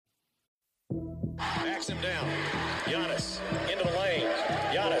Backs him down. Giannis into the lane.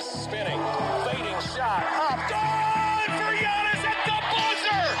 Giannis spinning. Fading shot. Up. Good for Giannis at the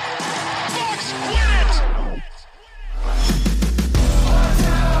buzzer. Bucks win it.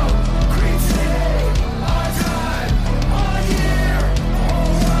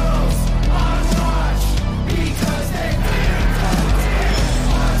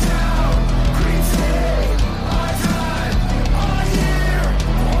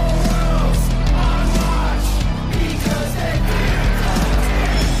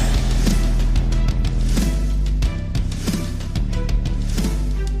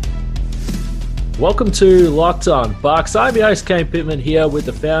 Welcome to Locked On Bucks. I'm your host, Kane Pittman, here with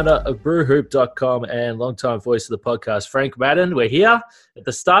the founder of BrewHoop.com and longtime voice of the podcast, Frank Madden. We're here at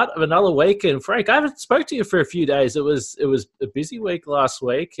the start of another week, and Frank, I haven't spoke to you for a few days. It was a busy week last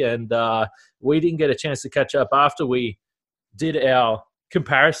week, and we didn't get a chance to catch up after we did our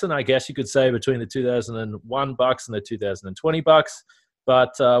comparison, I guess you could say, between the 2001 Bucks and the 2020 Bucks.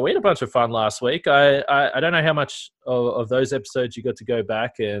 But we had a bunch of fun last week. I don't know how much of those episodes you got to go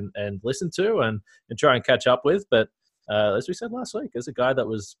back and listen to and try and catch up with. But as we said last week, as a guy that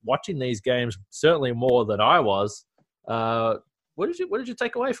was watching these games certainly more than I was, what did you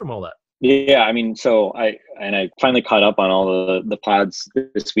take away from all that? Yeah, I mean, so I finally caught up on all the pods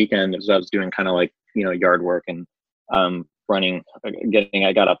this weekend as I was doing kind of like, yard work and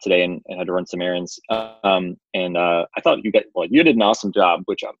I got up today and had to run some errands. I thought you did an awesome job,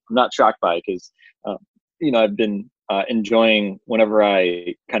 which I'm not shocked by because, I've been enjoying whenever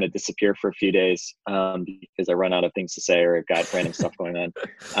I kind of disappear for a few days because I run out of things to say or I've got random stuff going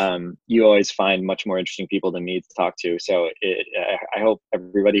on. You always find much more interesting people than me to talk to. So I hope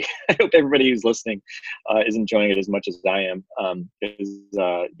everybody who's listening is enjoying it as much as I am. I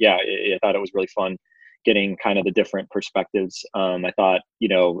thought it was really fun getting kind of the different perspectives. I thought,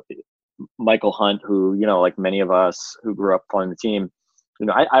 Michael Hunt, who, like many of us who grew up following the team,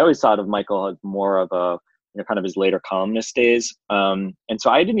 I always thought of Michael as more of a, kind of his later columnist days. And so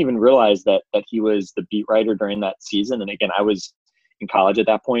I didn't even realize that he was the beat writer during that season. And again, I was in college at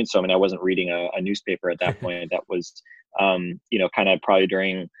that point. So, I mean, I wasn't reading a newspaper at that point. That was, kind of probably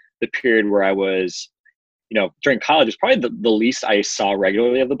during the period where I was, during college is probably the least I saw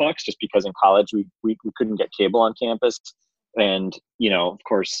regularly of the Bucks, just because in college we couldn't get cable on campus, and of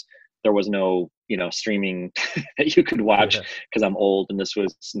course there was no streaming that you could watch because I'm old, and this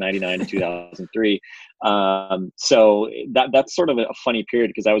was 99 to 2003. So that's sort of a funny period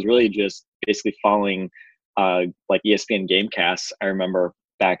because I was really just basically following like ESPN Gamecasts. I remember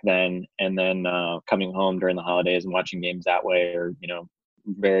back then, and then coming home during the holidays and watching games that way, or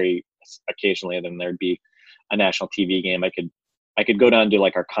very occasionally, and then there'd be a national TV game. I could go down to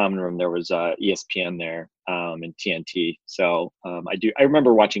like our common room. There was ESPN there and TNT. So I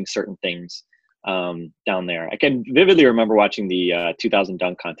remember watching certain things down there. I can vividly remember watching the 2000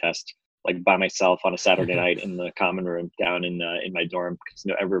 dunk contest like by myself on a Saturday night in the common room down in my dorm because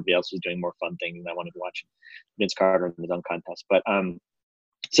everybody else was doing more fun things and I wanted to watch Vince Carter in the dunk contest. But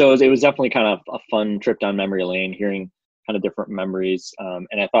so it was definitely kind of a fun trip down memory lane, hearing kind of different memories.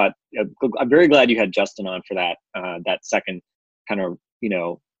 And I thought, I'm very glad you had Justin on for that second kind of,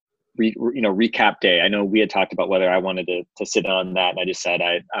 recap day. I know we had talked about whether I wanted to sit on that. And I just said,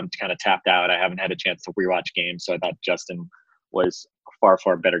 I'm kind of tapped out. I haven't had a chance to rewatch games. So I thought Justin was a far,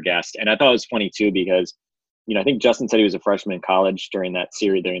 far better guest. And I thought it was funny too, because, I think Justin said he was a freshman in college during that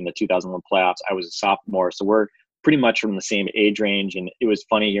series, during the 2001 playoffs. I was a sophomore. So we're pretty much from the same age range. And it was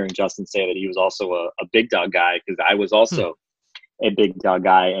funny hearing Justin say that he was also a big dog guy, because I was also a big dog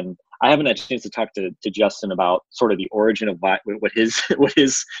guy. And I haven't had a chance to talk to Justin about sort of the origin of what his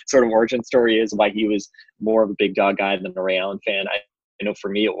sort of origin story is, why he was more of a big dog guy than a Ray Allen fan. I know for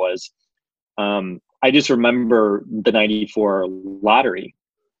me it was. I just remember the 94 lottery.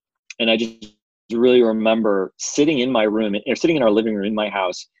 And I just really remember sitting in my room, or sitting in our living room in my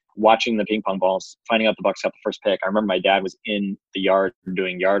house, watching the ping pong balls, finding out the Bucks got the first pick. I remember my dad was in the yard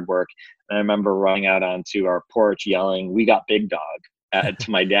doing yard work. And I remember running out onto our porch yelling, "We got big dog,"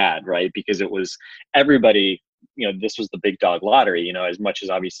 to my dad, right? Because it was everybody, this was the big dog lottery, as much as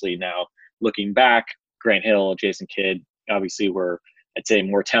obviously now looking back, Grant Hill, Jason Kidd, obviously were, I'd say,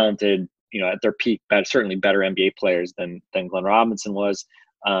 more talented, at their peak, but certainly better NBA players than Glenn Robinson was.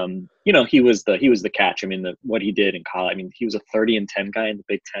 He was the catch. I mean, what he did in college, I mean, he was a 30-10 guy in the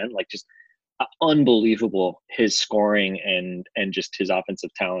Big Ten, like just unbelievable, his scoring and just his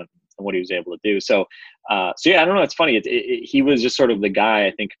offensive talent and what he was able to do. So yeah, I don't know. It's funny. He was just sort of the guy.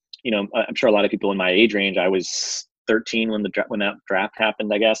 I think, I'm sure a lot of people in my age range, I was 13 when that draft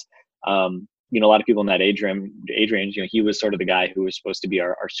happened, I guess. A lot of people in that age range, he was sort of the guy who was supposed to be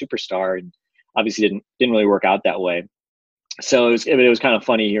our superstar. And obviously didn't really work out that way. So it was kind of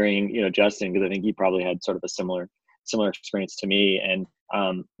funny hearing, Justin, because I think he probably had sort of a similar experience to me. And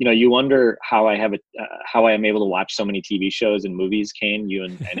you wonder how I am able to watch so many TV shows and movies. Kane, you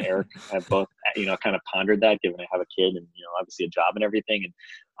and Eric have both, kind of pondered that, given I have a kid and, obviously a job and everything.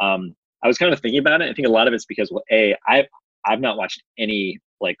 And I was kind of thinking about it. I think a lot of it's because, well, I've not watched any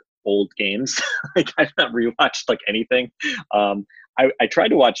like old games. Like I've not rewatched like anything. I tried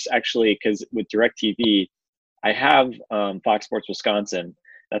to watch actually, because with DirecTV, I have Fox Sports Wisconsin.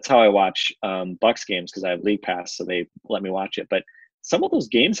 That's how I watch Bucks games, because I have League Pass, so they let me watch it. But some of those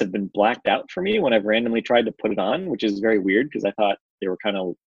games have been blacked out for me when I've randomly tried to put it on, which is very weird, because I thought they were kind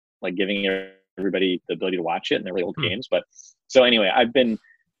of like giving everybody the ability to watch it, and they're really old games. But so anyway,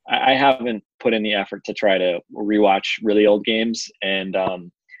 I haven't put in the effort to try to rewatch really old games, and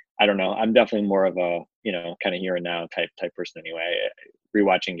I don't know. I'm definitely more of a kind of here and now type person anyway.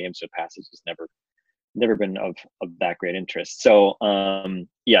 Rewatching games with passes has never been of that great interest. So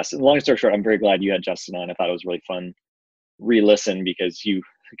yes, long story short, I'm very glad you had Justin on. I thought it was really fun re-listen, because you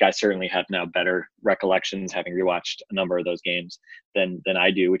guys certainly have now better recollections, having rewatched a number of those games than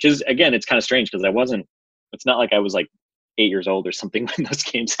I do, which is, again, it's kind of strange, because it's not like I was like 8 years old or something when those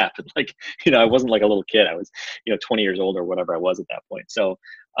games happened. Like, I wasn't like a little kid. I was, 20 years old or whatever I was at that point. So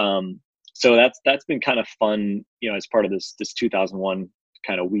so that's been kind of fun, as part of this 2001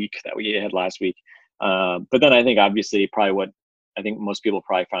 kind of week that we had last week. But then I think obviously probably what I think most people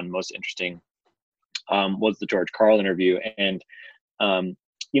probably found most interesting was the George Karl interview. And,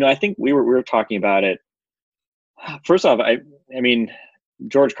 I think we were talking about it. First off, I mean,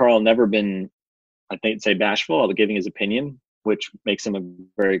 George Karl never been, I think, say bashful about giving his opinion, which makes him a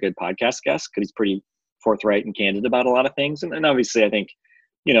very good podcast guest, because he's pretty forthright and candid about a lot of things. And obviously I think,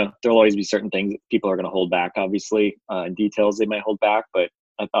 there'll always be certain things that people are going to hold back, obviously, and details they might hold back. But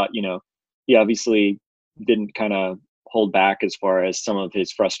I thought, he obviously didn't kind of hold back as far as some of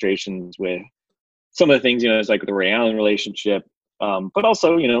his frustrations with some of the things, it's like with the Ray Allen relationship, but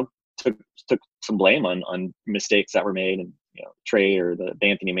also, took some blame on mistakes that were made, and, trade, or the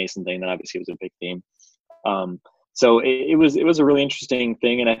Anthony Mason thing that obviously was a big theme. So it was a really interesting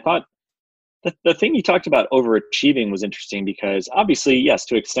thing. And I thought the thing you talked about overachieving was interesting, because obviously, yes,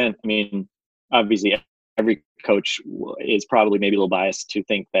 to an extent, I mean, obviously every coach is probably maybe a little biased to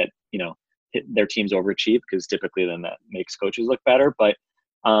think that, their teams overachieve, because typically then that makes coaches look better. But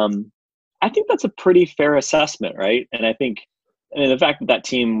I think that's a pretty fair assessment, right? And I think, the fact that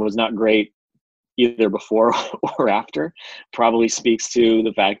team was not great either before or after probably speaks to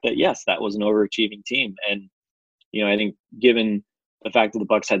the fact that, yes, that was an overachieving team. And, I think given the fact that the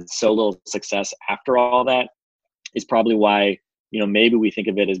Bucks had so little success after all that, is probably why, maybe we think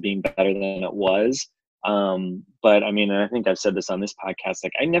of it as being better than it was. But I mean, and I think I've said this on this podcast,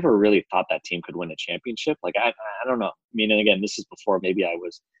 like, I never really thought that team could win a championship. Like, I don't know. I mean, and again, this is before maybe I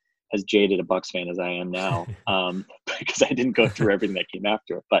was as jaded a Bucks fan as I am now, because I didn't go through everything that came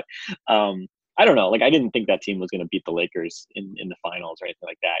after it. But I don't know. Like, I didn't think that team was going to beat the Lakers in the finals or anything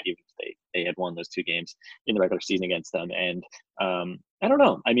like that, even if they had won those two games in the regular season against them. And I don't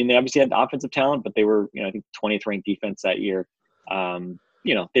know. I mean, they obviously had offensive talent, but they were, I think 20th ranked defense that year.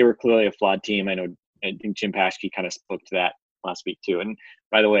 They were clearly a flawed team. I think Jim Paschke kind of spoke to that last week too. And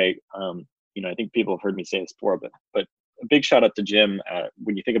by the way, I think people have heard me say this before, but a big shout out to Jim.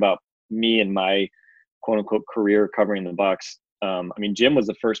 When you think about me and my quote unquote career covering the Bucks, I mean, Jim was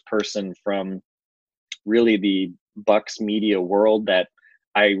the first person from really the Bucks media world that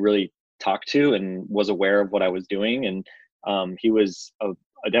I really talked to and was aware of what I was doing. And he was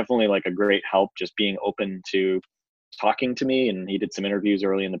definitely like a great help, just being open to talking to me. And he did some interviews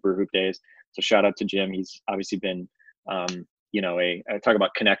early in the Brew Hoop days. So shout out to Jim. He's obviously been, I talk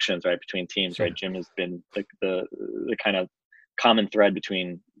about connections, right, between teams, right? Jim has been like the kind of common thread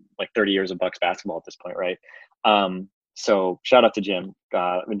between like 30 years of Bucks basketball at this point, right? So shout out to Jim.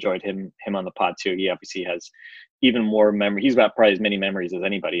 Enjoyed him on the pod too. He obviously has even more memory. He's got probably as many memories as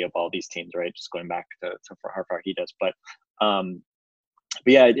anybody of all these teams, right? Just going back to how far he does. But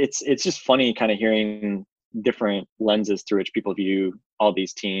yeah, it's just funny kind of hearing different lenses through which people view all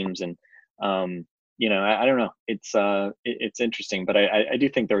these teams. And I don't know. It's interesting, but I do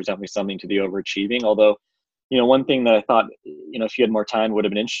think there was definitely something to the overachieving. Although, one thing that I thought, if you had more time would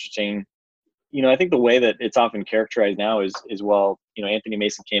have been interesting. I think the way that it's often characterized now is well, Anthony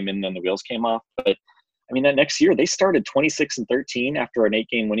Mason came in and then the wheels came off. But I mean, that next year they started 26-13 after an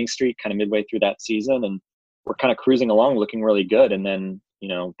 8-game winning streak, kind of midway through that season, and we're kind of cruising along, looking really good. And then,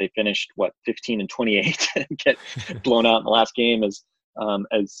 they finished 15-28 and get blown out in the last game, as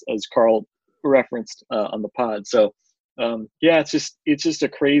Karl referenced on the pod. So yeah, it's just a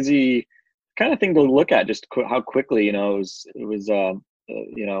crazy kind of thing to look at, just how quickly, it was we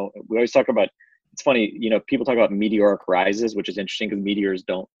always talk about, it's funny, people talk about meteoric rises, which is interesting because meteors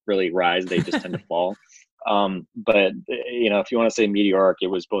don't really rise, they just tend to fall. But if you want to say meteoric, it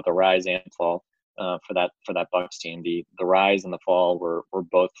was both a rise and fall for that Bucks team. The rise and the fall were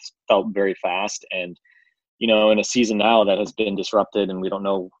both felt very fast, and in a season now that has been disrupted and we don't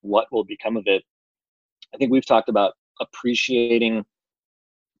know what will become of it. I think we've talked about appreciating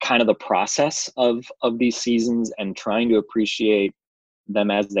kind of the process of these seasons and trying to appreciate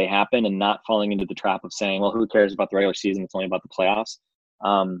them as they happen and not falling into the trap of saying, well, who cares about the regular season? It's only about the playoffs.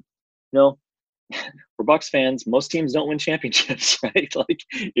 For Bucks fans, most teams don't win championships, right? Like,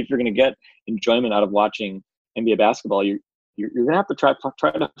 if you're going to get enjoyment out of watching NBA basketball, you're going to have to try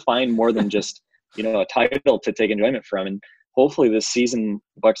to find more than just, a title to take enjoyment from. And hopefully this season,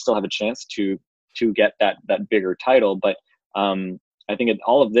 the Bucks still have a chance to get that bigger title. But I think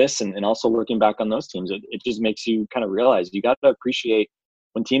all of this and also looking back on those teams, it just makes you kind of realize you got to appreciate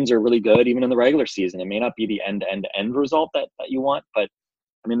when teams are really good, even in the regular season. It may not be the end result that you want, but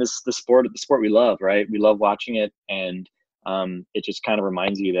I mean, the sport we love, right? We love watching it, and it just kind of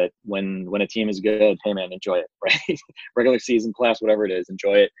reminds you that when a team is good, hey man, enjoy it, right? Regular season, playoffs, whatever it is,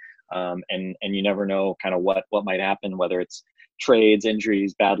 enjoy it. And you never know kind of what might happen, whether it's trades,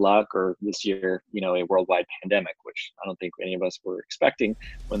 injuries, bad luck, or this year, a worldwide pandemic, which I don't think any of us were expecting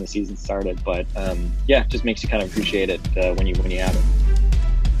when the season started. But it just makes you kind of appreciate it when you have it.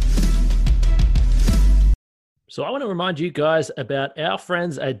 So I want to remind you guys about our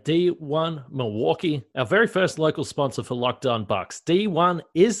friends at D1 Milwaukee, our very first local sponsor for Locked On Bucks. D1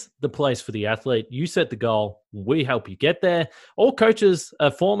 is the place for the athlete. You set the goal. We help you get there. All coaches are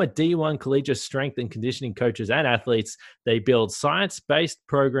former D1 collegiate strength and conditioning coaches and athletes. They build science-based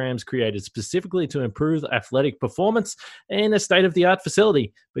programs created specifically to improve athletic performance in a state-of-the-art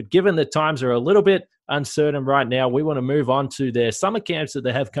facility. But given that times are a little bit uncertain right now, we want to move on to their summer camps that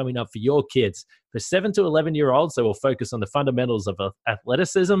they have coming up for your kids. For 7 to 11-year-olds, they will focus on the fundamentals of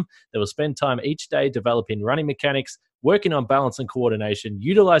athleticism. They will spend time each day developing running mechanics, working on balance and coordination,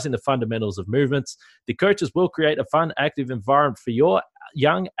 utilizing the fundamentals of movements. The coaches will create a fun, active environment for your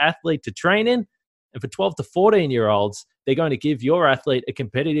young athlete to train in. And for 12 to 14-year-olds, they're going to give your athlete a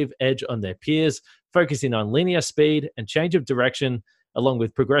competitive edge on their peers, focusing on linear speed and change of direction, along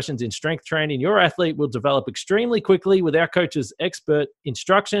with progressions in strength training. Your athlete will develop extremely quickly with our coach's expert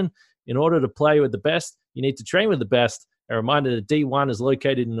instruction. In order to play with the best, you need to train with the best. A reminder that D1 is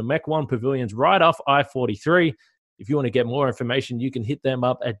located in the MEC 1 pavilions right off I-43. If you want to get more information, you can hit them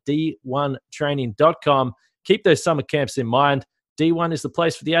up at d1training.com. Keep those summer camps in mind. D1 is the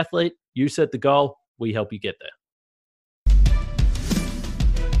place for the athlete. You set the goal. We help you get there.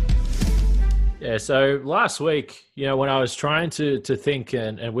 Yeah, so last week, when I was trying to think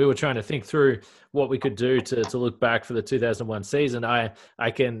and we were trying to think through what we could do to look back for the 2001 season, I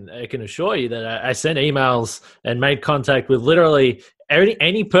can assure you that I sent emails and made contact with literally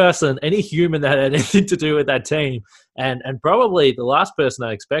any person, any human that had anything to do with that team. And probably the last person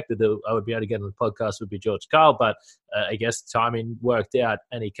I expected that I would be able to get on the podcast would be George Karl, but I guess timing worked out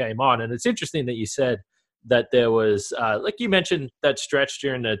and he came on. And it's interesting that you said that there was, like you mentioned, that stretch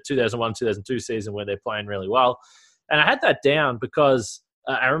during the 2001-2002 season where they're playing really well. And I had that down because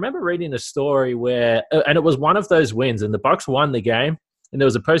I remember reading a story where, and it was one of those wins, and the Bucks won the game, and there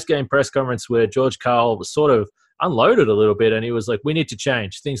was a post-game press conference where George Karl was sort of unloaded a little bit, and he was like, we need to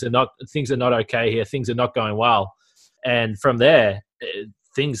change. Things are not okay here. Things are not going well. And from there,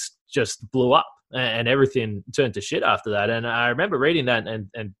 things just blew up, and everything turned to shit after that. And I remember reading that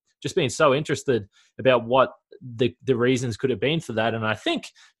and just being so interested about what the reasons could have been for that. And I think,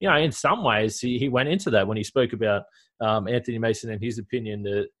 in some ways, he went into that when he spoke about Anthony Mason and his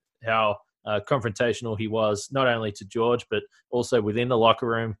opinion, how confrontational he was, not only to George, but also within the locker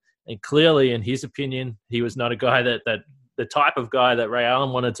room. And clearly, in his opinion, he was not a guy that the type of guy that Ray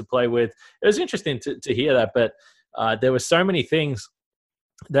Allen wanted to play with. It was interesting to hear that, but there were so many things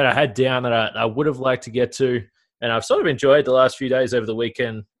that I had down that I would have liked to get to. And I've sort of enjoyed the last few days over the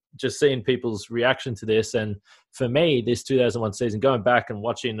weekend, just seeing people's reaction to this. And for me, this 2001 season, going back and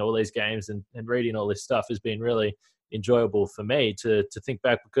watching all these games and reading all this stuff has been really enjoyable for me to think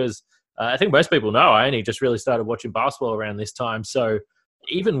back, because I think most people know I only just really started watching basketball around this time. So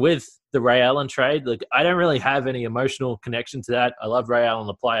even with the Ray Allen trade, like, I don't really have any emotional connection to that. I love Ray Allen,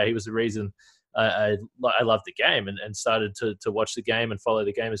 the player. He was the reason I loved the game and started to watch the game and follow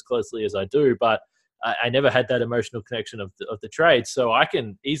the game as closely as I do. But I never had that emotional connection of the trade. So I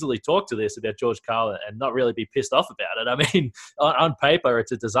can easily talk to this about George Karl and not really be pissed off about it. I mean, on paper,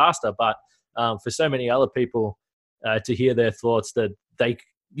 it's a disaster. But for so many other people to hear their thoughts that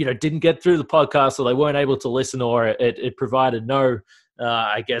didn't get through the podcast, or they weren't able to listen, or it provided no,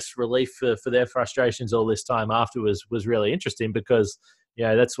 I guess, relief for their frustrations all this time after was really interesting, because,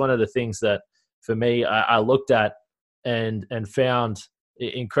 that's one of the things that for me, I looked at and found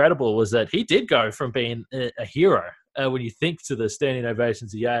incredible, was that he did go from being a hero, when you think to the standing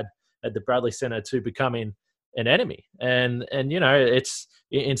ovations he had at the Bradley Center, to becoming an enemy. And it's,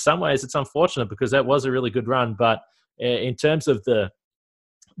 in some ways it's unfortunate, because that was a really good run. But in terms of the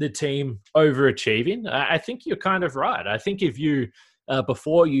team overachieving, I think you're kind of right. I think if you,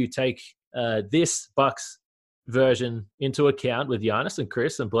 before you take this Bucks version into account with Giannis and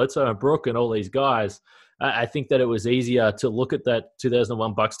Chris and Bledsoe and Brooke and all these guys, I think that it was easier to look at that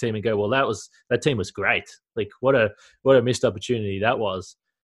 2001 Bucks team and go, well, that team was great. Like, what a missed opportunity that was.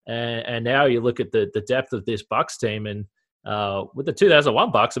 And now you look at the depth of this Bucks team, and with the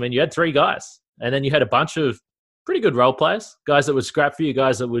 2001 Bucks, I mean, you had 3 guys, and then you had a bunch of pretty good role players, guys that would scrap for you,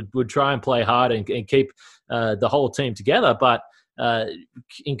 guys that would try and play hard and keep the whole team together. But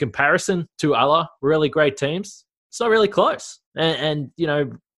in comparison to other really great teams, it's not really close. And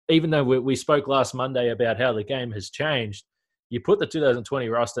even though we spoke last Monday about how the game has changed, you put the 2020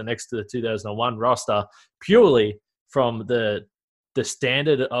 roster next to the 2001 roster purely from the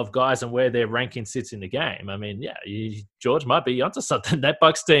standard of guys and where their ranking sits in the game. I mean, George might be onto something. That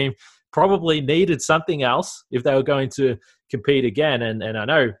Bucks team probably needed something else if they were going to compete again. And I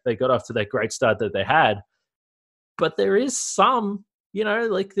know they got off to that great start that they had, but there is some,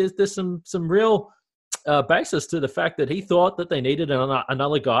 there's some real basis to the fact that he thought that they needed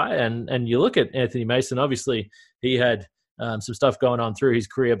another guy. And you look at Anthony Mason, obviously he had some stuff going on through his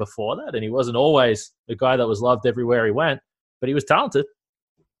career before that, and he wasn't always the guy that was loved everywhere he went, but he was talented.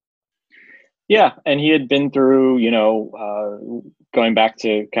 Yeah, and he had been through, going back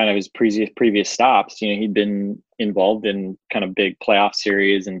to kind of his previous stops, he'd been involved in kind of big playoff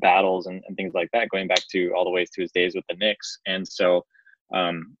series and battles and things like that, going back to all the ways to his days with the Knicks. And so,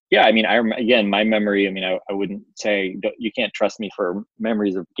 I mean, again, my memory, I mean, I wouldn't say you can't trust me for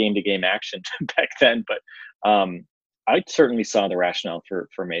memories of game-to-game action back then, but I certainly saw the rationale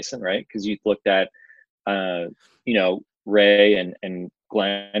for Mason, right? Because you looked at, Ray and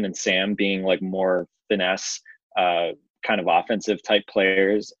Glenn and Sam being like more finesse, kind of offensive type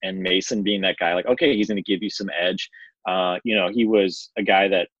players, and Mason being that guy, like, okay, he's going to give you some edge. He was a guy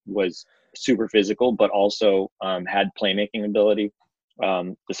that was super physical, but also had playmaking ability,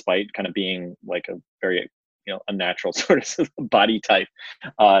 despite kind of being like a very, unnatural sort of body type,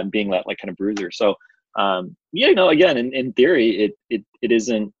 being that like kind of bruiser. So, again, in theory, it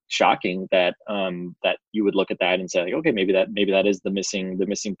isn't shocking that that you would look at that and say, like, okay, maybe that is the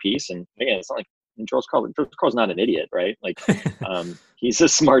missing piece. And again, it's not like George Karl's not an idiot, right? Like, he's a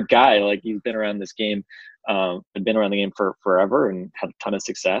smart guy. Like, he's been around this game, been around the game for forever and had a ton of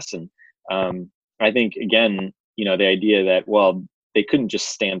success. And I think, again, the idea that, well, they couldn't just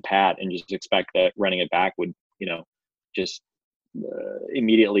stand pat and just expect that running it back would, just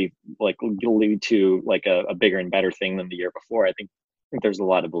immediately like lead to like a bigger and better thing than the year before. I think there's a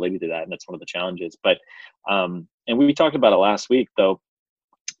lot of validity to that, and that's one of the challenges. But and we talked about it last week, though.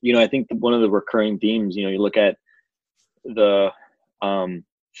 I think one of the recurring themes, you look at the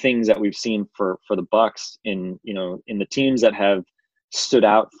things that we've seen for the Bucks in the teams that have stood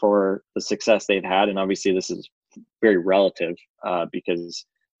out for the success they've had, and obviously this is very relative because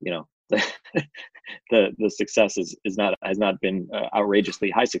the success has not been outrageously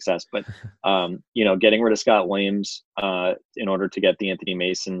high success, but getting rid of Scott Williams in order to get the Anthony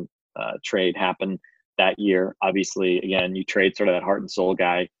Mason trade happen that year. Obviously, again, you trade sort of that heart and soul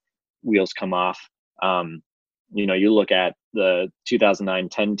guy, wheels come off. You look at the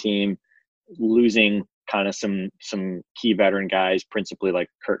 2009-10 team losing kind of some key veteran guys, principally like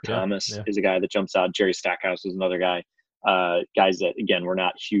Kurt Thomas is a guy that jumps out. Jerry Stackhouse is another guy. Guys that, again, were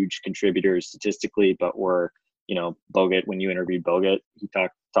not huge contributors statistically, but were, Bogut, when you interviewed Bogut, he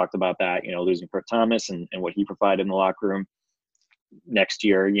talked about that, losing Kurt Thomas and what he provided in the locker room. Next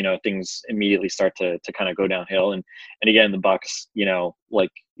year, things immediately start to kind of go downhill. And again, the Bucks,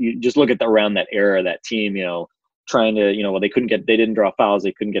 like, you just look at around that era, that team, trying to, they didn't draw fouls.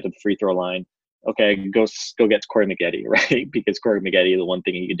 They couldn't get to the free throw line. Okay, go get Corey Maggette, right? Because Corey Maggette, the one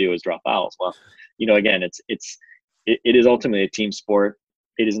thing he could do is draw fouls. Well, again, it is ultimately a team sport.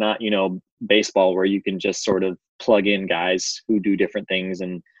 It is not, baseball where you can just sort of plug in guys who do different things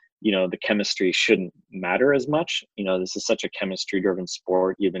and, the chemistry shouldn't matter as much. This is such a chemistry-driven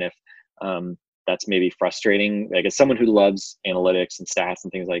sport, even if that's maybe frustrating. Like, as someone who loves analytics and stats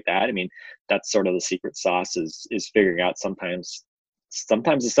and things like that, I mean, that's sort of the secret sauce is figuring out sometimes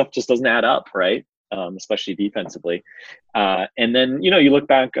the stuff just doesn't add up, right? especially defensively. And then, you look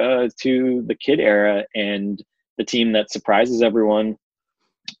back to the Kidd era and the team that surprises everyone,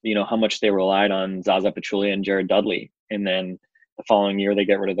 how much they relied on Zaza Pachulia and Jared Dudley. And then the following year, they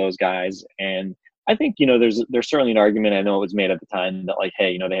get rid of those guys. And I think, there's certainly an argument, I know it was made at the time, that like,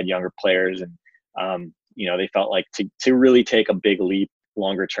 hey, they had younger players and, they felt like to really take a big leap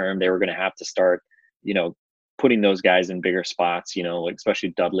longer term, they were going to have to start, putting those guys in bigger spots, like especially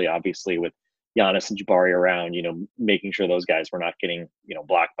Dudley, obviously, with Giannis and Jabari around, making sure those guys were not getting,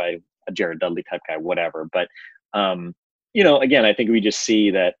 blocked by a Jared Dudley type guy, whatever. But, again, I think we just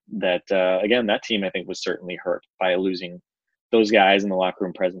see that again, that team, I think, was certainly hurt by losing those guys in the locker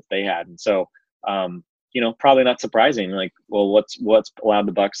room presence they had. And so, probably not surprising, like, well, what's allowed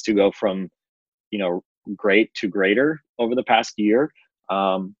the Bucks to go from, great to greater over the past year?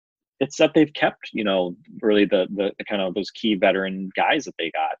 It's that they've kept, really the kind of those key veteran guys that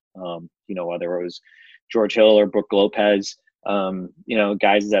they got, whether it was George Hill or Brook Lopez,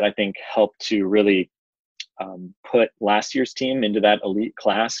 guys that I think helped to really put last year's team into that elite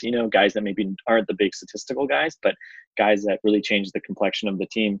class, guys that maybe aren't the big statistical guys, but guys that really changed the complexion of the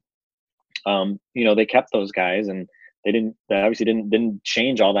team. They kept those guys, and they obviously didn't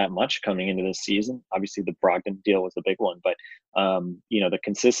change all that much coming into this season. Obviously the Brogdon deal was the big one, but the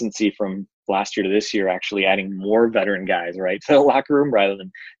consistency from last year to this year, actually adding more veteran guys, right, to the locker room rather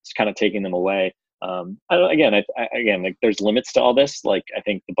than just kind of taking them away. Again, like, there's limits to all this. Like, I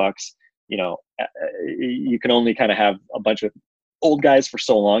think the Bucks, you can only kind of have a bunch of old guys for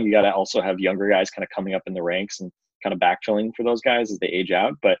so long. You got to also have younger guys kind of coming up in the ranks and kind of backfilling for those guys as they age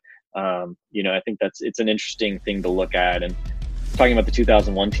out. But I think it's an interesting thing to look at, and talking about the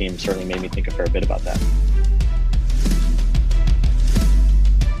 2001 team certainly made me think a fair bit about that.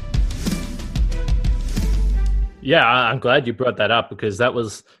 Yeah, I'm glad you brought that up, because that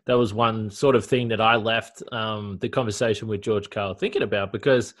was one sort of thing that I left the conversation with George Karl thinking about,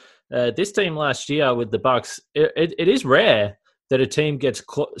 because this team last year with the Bucks, it is rare that a team gets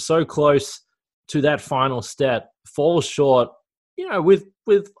so close to that final step, falls short,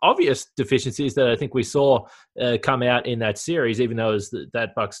 with obvious deficiencies that I think we saw come out in that series, even though it was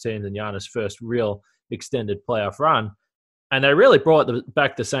that Bucks team and Giannis' first real extended playoff run. And they really brought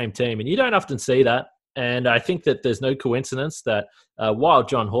back the same team. And you don't often see that. And I think that there's no coincidence that while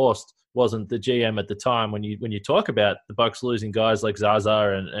John Horst wasn't the GM at the time, when you talk about the Bucks losing guys like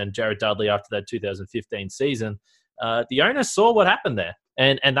Zaza and Jared Dudley after that 2015 season, the owners saw what happened there.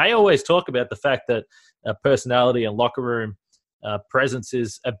 And they always talk about the fact that personality and locker room presence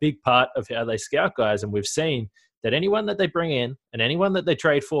is a big part of how they scout guys. And we've seen that anyone that they bring in and anyone that they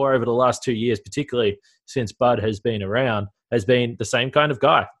trade for over the last 2 years, particularly since Bud has been around, has been the same kind of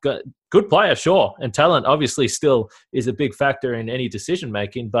guy. Good player, sure. And talent obviously still is a big factor in any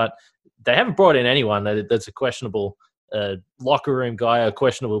decision-making, but they haven't brought in anyone that's a questionable locker room guy, a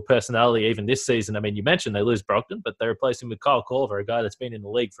questionable personality even this season. I mean, you mentioned they lose Brogdon, but they replace him with Kyle Korver, a guy that's been in the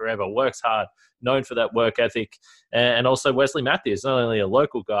league forever, works hard, known for that work ethic, and also Wesley Matthews, not only a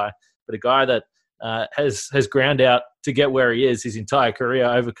local guy, but a guy that has ground out to get where he is his entire career,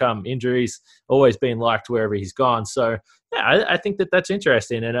 overcome injuries, always been liked wherever he's gone. So, yeah, I think that's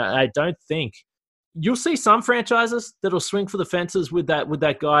interesting, and I don't think you'll see some franchises that'll swing for the fences with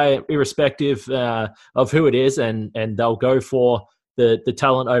that guy, irrespective of who it is, and they'll go for the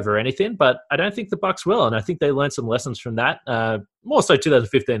talent over anything. But I don't think the Bucks will, and I think they learned some lessons from that. More so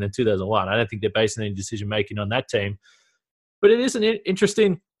 2015 than 2001. I don't think they're basing any decision making on that team, but it is an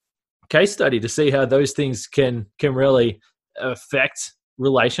interesting case study to see how those things can really affect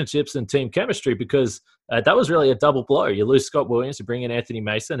relationships and team chemistry, because that was really a double blow. You lose Scott Williams to bring in Anthony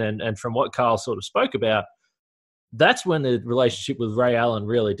Mason, and from what Karl sort of spoke about, that's when the relationship with Ray Allen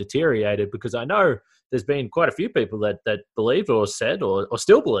really deteriorated, because I know there's been quite a few people that believed or said or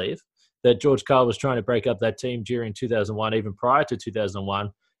still believe that George Karl was trying to break up that team during 2001, even prior to 2001.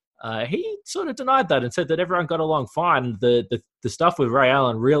 He sort of denied that and said that everyone got along fine. The stuff with Ray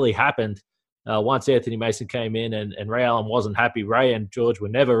Allen really happened once Anthony Mason came in, and Ray Allen wasn't happy. Ray and George were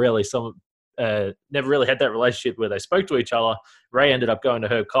never really had that relationship where they spoke to each other. Ray ended up going to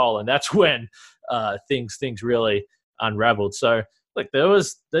Herb Kohl, and that's when things really unraveled. So, look, there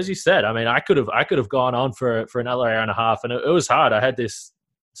was, as you said, I mean, I could have gone on for another hour and a half, and it was hard. I had this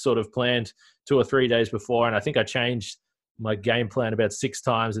sort of planned 2 or 3 days before, and I think I changed my game plan about 6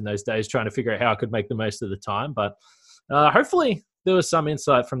 times in those days, trying to figure out how I could make the most of the time. But hopefully there was some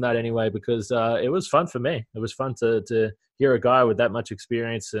insight from that anyway, because it was fun for me. It was fun to hear a guy with that much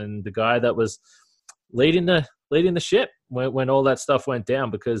experience, and the guy that was leading the ship when all that stuff went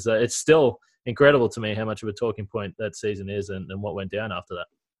down, because it's still incredible to me how much of a talking point that season is and what went down after that.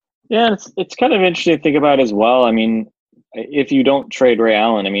 Yeah, it's kind of interesting to think about as well. I mean, if you don't trade Ray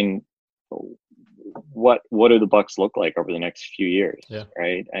Allen, I mean, what do the Bucks look like over the next few years, Yeah.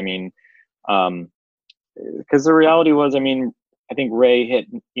 right? I mean, because the reality was, I mean, I think Ray hit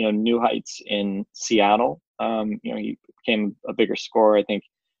new heights in Seattle. He became a bigger scorer. I think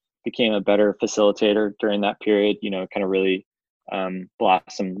became a better facilitator during that period. Kind of really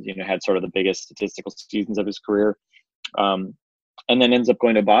blossomed. Had sort of the biggest statistical seasons of his career. And then ends up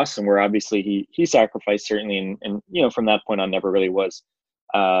going to Boston, where obviously he sacrificed certainly, and from that point on never really was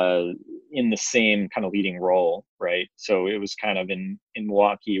in the same kind of leading role, right? So it was kind of in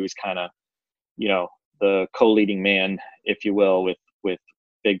Milwaukee, it was kind of the co-leading man, if you will, with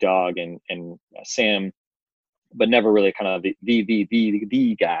Big Dog and Sam, but never really kind of the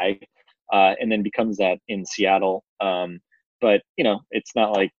guy, and then becomes that in Seattle. But it's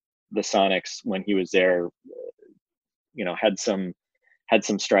not like the Sonics when he was there, had some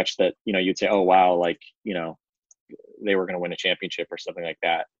stretch that you'd say, oh wow, like they were going to win a championship or something like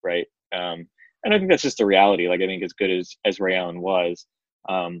that, right? And I think that's just the reality. Like I think as good as Ray Allen was,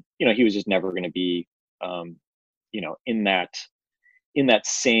 he was just never going to be in that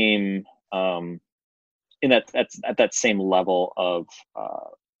same at that same level of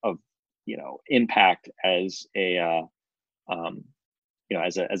impact as as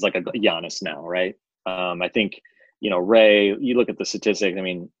like a Giannis now, right? I think Ray, you look at the statistics, I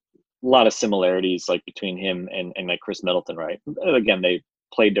mean, a lot of similarities like between him and like Chris Middleton, right? Again, they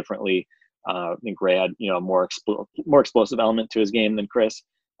played differently. I think Ray had a more explosive element to his game than Chris,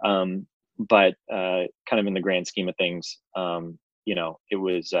 but kind of in the grand scheme of things, it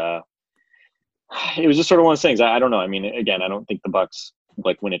was just sort of one of those things. I don't know. I mean, again, I don't think the Bucks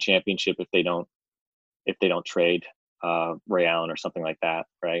like win a championship if they don't trade Ray Allen or something like that,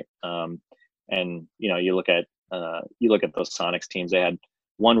 right? And you look at those Sonics teams. They had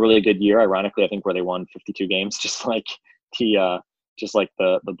one really good year, ironically, I think, where they won 52 games, just like the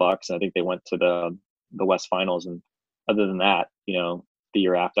Bucks. And I think they went to the West Finals. And other than that, the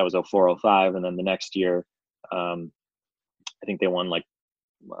year after, that was 04-05, and then the next year, I think they won like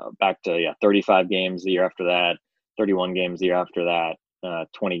back to 35 games the year after that, 31 games the year after that,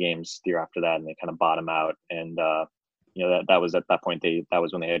 20 games the year after that, and they kind of bottom out. And that was at that point that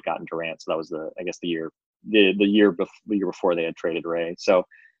was when they had gotten Durant. So that was the year before they had traded Ray. So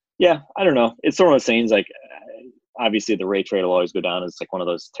yeah, I don't know. It's sort of one of those things, like obviously the Ray trade will always go down as like one of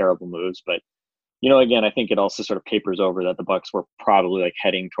those terrible moves, but again, I think it also sort of papers over that the Bucks were probably like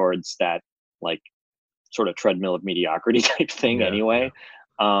heading towards that like sort of treadmill of mediocrity type thing anyway.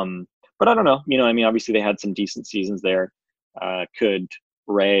 But I don't know. I mean, obviously they had some decent seasons there. Could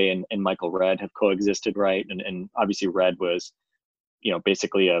Ray and Michael Redd have coexisted, right? And obviously Redd was,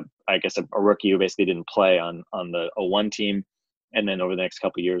 basically a rookie who basically didn't play on the 01 team, and then over the next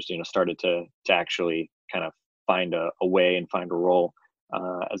couple of years, started to actually kind of find a way and find a role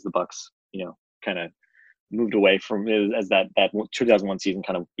as the Bucks, kind of moved away from it as that 2001 season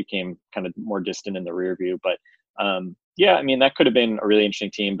kind of became kind of more distant in the rear view. But yeah, I mean, that could have been a really interesting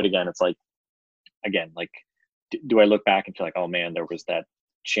team. But again, it's like, do I look back and feel like, oh man, there was that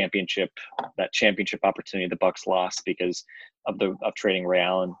championship opportunity the Bucks lost because of trading Ray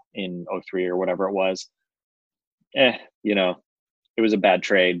Allen in 03 or whatever it was. It was a bad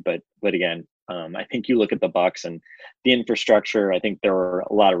trade, but again, I think you look at the Bucks and the infrastructure. I think there were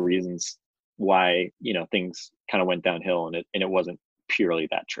a lot of reasons why things kind of went downhill, and it wasn't purely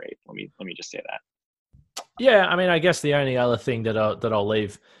that trade. Let me just say that. Yeah, I mean, I guess the only other thing that I'll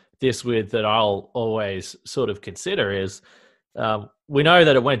leave this with that I'll always sort of consider is we know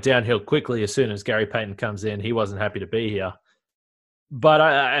that it went downhill quickly as soon as Gary Payton comes in. He wasn't happy to be here, but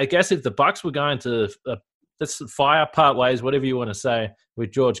I guess if the Bucks were going to let's fire part ways, whatever you want to say,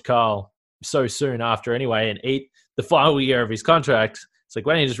 with George Karl so soon after anyway, and eat the final year of his contract, it's like,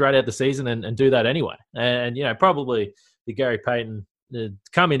 why don't you just ride out the season and do that anyway? And probably the Gary Payton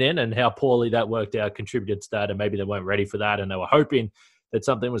coming in and how poorly that worked out contributed to that, and maybe they weren't ready for that and they were hoping that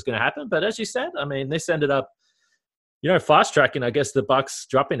something was going to happen. But as you said, I mean, this ended up, fast tracking, I guess, the Bucks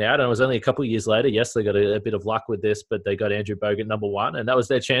dropping out. And it was only a couple of years later. Yes, they got a bit of luck with this, but they got Andrew Bogut number 1, and that was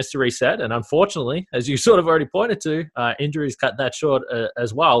their chance to reset. And unfortunately, as you sort of already pointed to, injuries cut that short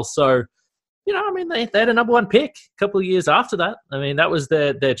as well. So, I mean, they had a number 1 pick a couple of years after that. I mean, that was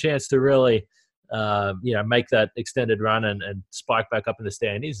their chance to really, make that extended run and spike back up in the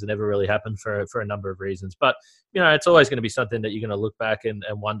standings. It never really happened for a number of reasons. But, it's always going to be something that you're going to look back and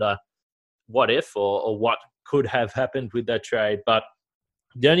wonder what if or what could have happened with that trade. But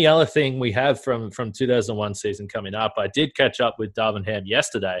the only other thing we have from 2001 season coming up, I did catch up with Darvin Ham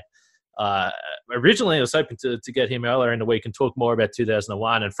yesterday, Originally, I was hoping to get him earlier in the week and talk more about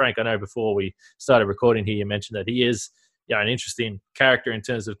 2001. And Frank, I know before we started recording here, you mentioned that he is an interesting character in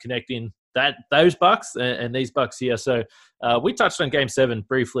terms of connecting those Bucks and these Bucks here. So we touched on Game 7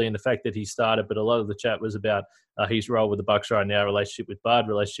 briefly and the fact that he started, but a lot of the chat was about his role with the Bucks right now, relationship with Bud,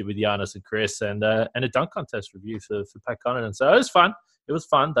 relationship with Giannis and Chris, and a dunk contest review for Pat Connaughton. So it was fun. It was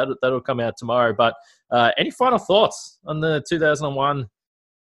fun. That'll come out tomorrow. But any final thoughts on the 2001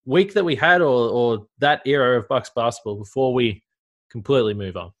 week that we had or that era of Bucks basketball before we completely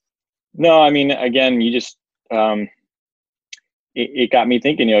move on? No, I mean, again, you just it got me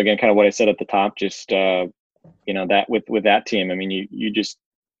thinking, again, kind of what I said at the top, just, that with that team, I mean, you just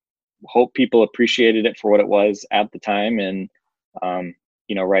hope people appreciated it for what it was at the time. And,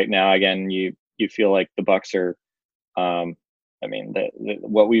 right now, again, you feel like the Bucks are, I mean,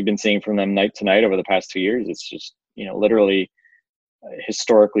 what we've been seeing from them night to night over the past 2 years, it's just, literally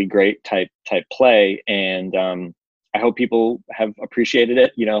historically great type play. And I hope people have appreciated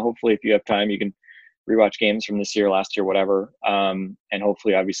it. Hopefully if you have time, you can rewatch games from this year, last year, whatever. And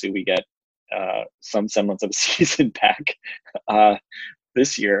hopefully, obviously, we get some semblance of a season back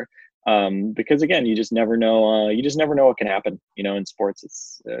this year. Because again, you just never know. You just never know what can happen. In sports,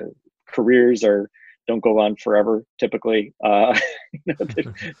 it's careers don't go on forever. Typically,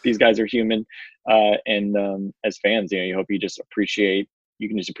 these guys are human. And as fans, you hope you can just appreciate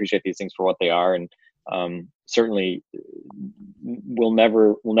these things for what they are. And certainly we'll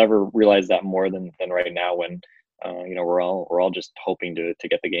never realize that more than right now when we're all just hoping to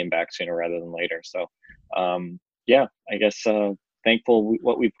get the game back sooner rather than later. So I guess thankful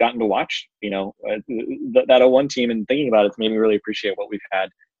what we've gotten to watch, that 01 team, and thinking about it's made me really appreciate what we've had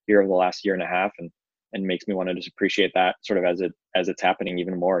here over the last year and a half, and makes me want to just appreciate that sort of as it's happening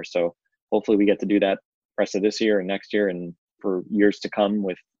even more. So hopefully we get to do that rest of this year and next year and for years to come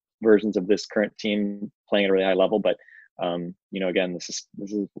with versions of this current team playing at a really high level. But again, this is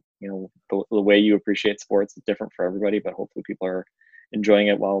the way you appreciate sports is different for everybody, but hopefully people are enjoying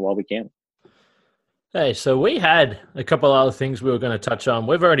it while we can. Hey, so we had a couple other things we were going to touch on.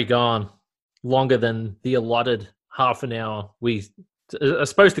 We've already gone longer than the allotted half an hour we are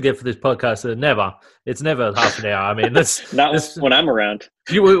supposed to get for this podcast. It's never half an hour. I mean, not when I'm around.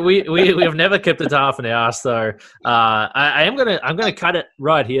 We have never kept it to half an hour. So I'm gonna cut it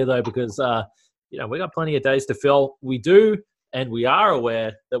right here though, because we got plenty of days to fill. We do, and we are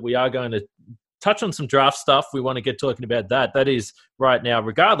aware that we are going to touch on some draft stuff. We want to get talking about that. That is right now,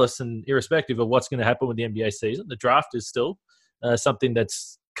 regardless and irrespective of what's going to happen with the NBA season. The draft is still something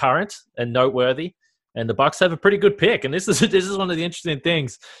that's current and noteworthy. And the Bucks have a pretty good pick. And this is one of the interesting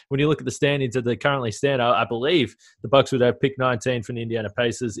things when you look at the standings that they currently stand. I believe the Bucks would have pick 19 from the Indiana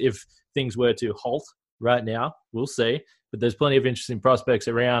Pacers if things were to halt right now. We'll see. But there's plenty of interesting prospects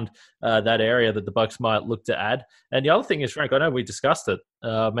around that area that the Bucks might look to add. And the other thing is, Frank, I know we discussed it,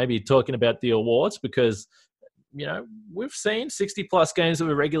 maybe talking about the awards, because we've seen 60-plus games of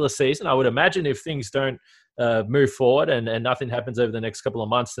a regular season. I would imagine if things don't move forward and nothing happens over the next couple of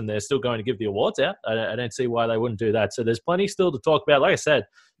months, then they're still going to give the awards out. I don't see why they wouldn't do that. So there's plenty still to talk about. Like I said,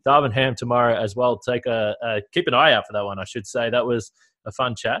 Darvin Ham tomorrow as well. Keep an eye out for that one, I should say. That was a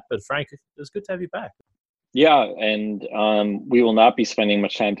fun chat. But Frank, it was good to have you back. Yeah, and we will not be spending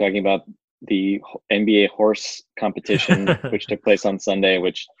much time talking about the NBA horse competition, which took place on Sunday,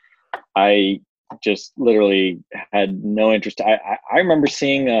 which I just literally had no interest. I remember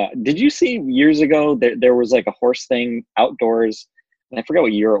seeing, did you see years ago there was like a horse thing outdoors, and I forget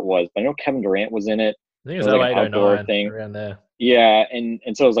what year it was, but I know Kevin Durant was in it. I think it was like an outdoor thing around there. Yeah, and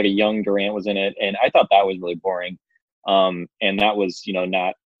so it was like a young Durant was in it, and I thought that was really boring. And that was,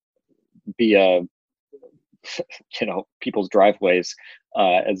 not via, people's driveways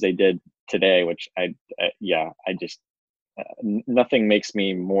as they did today, which I just, nothing makes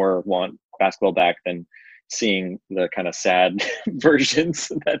me more want basketball back than seeing the kind of sad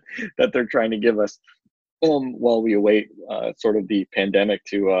versions that they're trying to give us while we await sort of the pandemic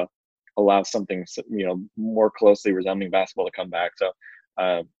to allow something more closely resembling basketball to come back. So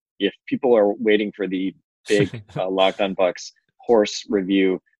if people are waiting for the big Locked On Bucks horse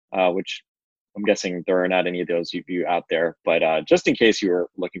review, which I'm guessing there are not any of those of you out there, but just in case you were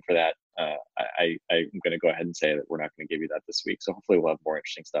looking for that, I'm going to go ahead and say that we're not going to give you that this week. So hopefully we'll have more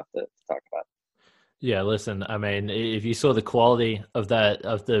interesting stuff to talk about. Yeah, listen, I mean, if you saw the quality of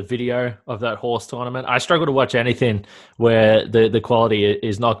the video of that horse tournament, I struggle to watch anything where the quality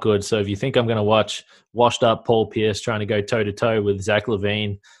is not good. So if you think I'm going to watch washed up Paul Pierce trying to go toe to toe with Zach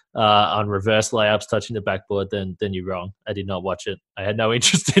LaVine on reverse layups touching the backboard, then you're wrong. I did not watch it. I had no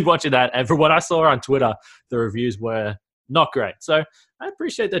interest in watching that. And from what I saw on Twitter, the reviews were not great. So I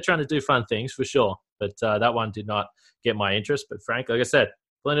appreciate they're trying to do fun things for sure. But that one did not get my interest. But Frank, like I said,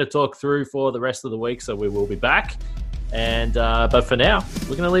 plenty to talk through for the rest of the week. So we will be back. And but for now,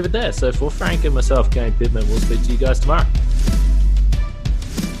 we're going to leave it there. So for Frank and myself, Kane Pittman, we'll speak to you guys tomorrow.